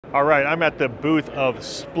All right, I'm at the booth of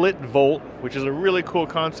SplitVolt, which is a really cool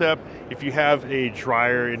concept. If you have a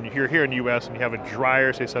dryer, and you're here in the US and you have a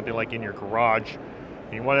dryer, say something like in your garage,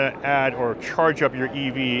 and you want to add or charge up your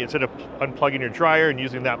EV, instead of unplugging your dryer and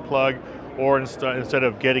using that plug, or instead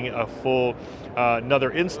of getting a full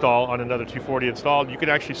another install on another 240 installed, you can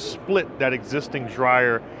actually split that existing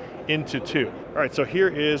dryer into two. All right, so here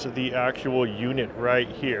is the actual unit right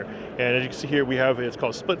here. And as you can see here, we have, it's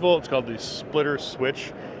called SplitVolt, it's called the splitter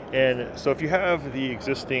switch. And so if you have the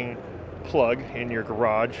existing plug in your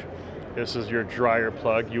garage, this is your dryer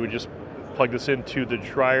plug, you would just plug this into the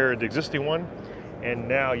dryer, the existing one, and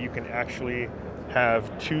now you can actually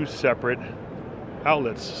have two separate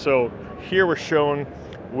outlets. So here we're shown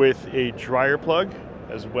with a dryer plug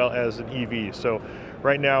as well as an EV. So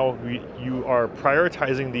right now you are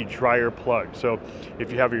prioritizing the dryer plug. So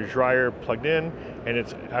if you have your dryer plugged in and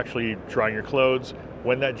it's actually drying your clothes,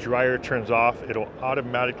 when that dryer turns off, it'll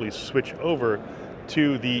automatically switch over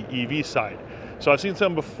to the EV side. So I've seen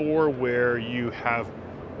some before where you have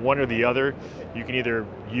one or the other. You can either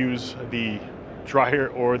use the dryer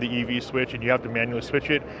or the EV switch and you have to manually switch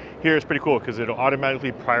it. Here it's pretty cool because it'll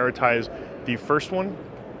automatically prioritize the first one,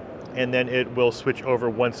 and then it will switch over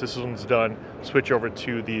once this one's done, switch over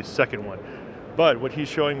to the second one. But what he's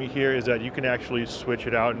showing me here is that you can actually switch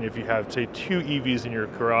it out, and if you have, say, two EVs in your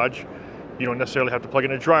garage, you don't necessarily have to plug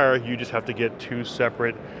in a dryer, you just have to get two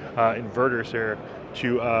separate inverters there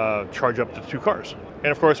to charge up the two cars. And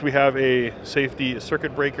of course we have a safety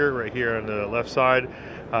circuit breaker right here on the left side.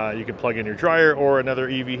 You can plug in your dryer or another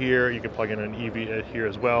EV here. You can plug in an EV here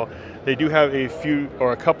as well. They do have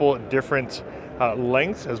a couple different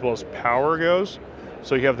lengths as well as power goes.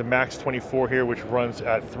 So you have the Max 24 here, which runs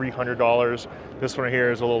at $300. This one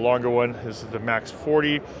here is a little longer one. This is the Max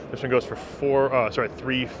 40. This one goes for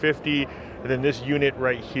 $350. And then this unit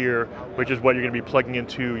right here, which is what you're going to be plugging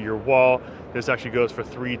into your wall, this actually goes for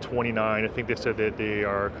 $329. I think they said that they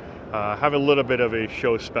are have a little bit of a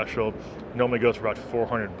show special. Normally goes for about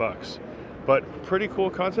 400 bucks. But pretty cool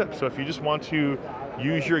concept. So if you just want to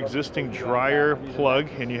use your existing dryer plug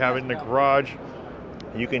and you have it in the garage,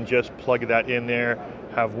 you can just plug that in there,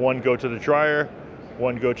 have one go to the dryer,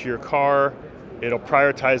 one go to your car. It'll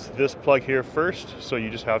prioritize this plug here first, so you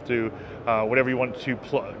just have to, whatever you want to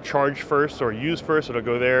charge first or use first, it'll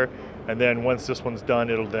go there, and then once this one's done,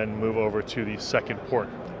 it'll then move over to the second port.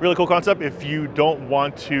 Really cool concept. If you don't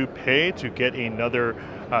want to pay to get another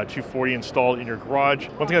 240 installed in your garage,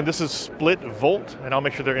 once again, this is SplitVolt, and I'll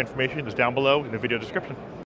make sure their information is down below in the video description.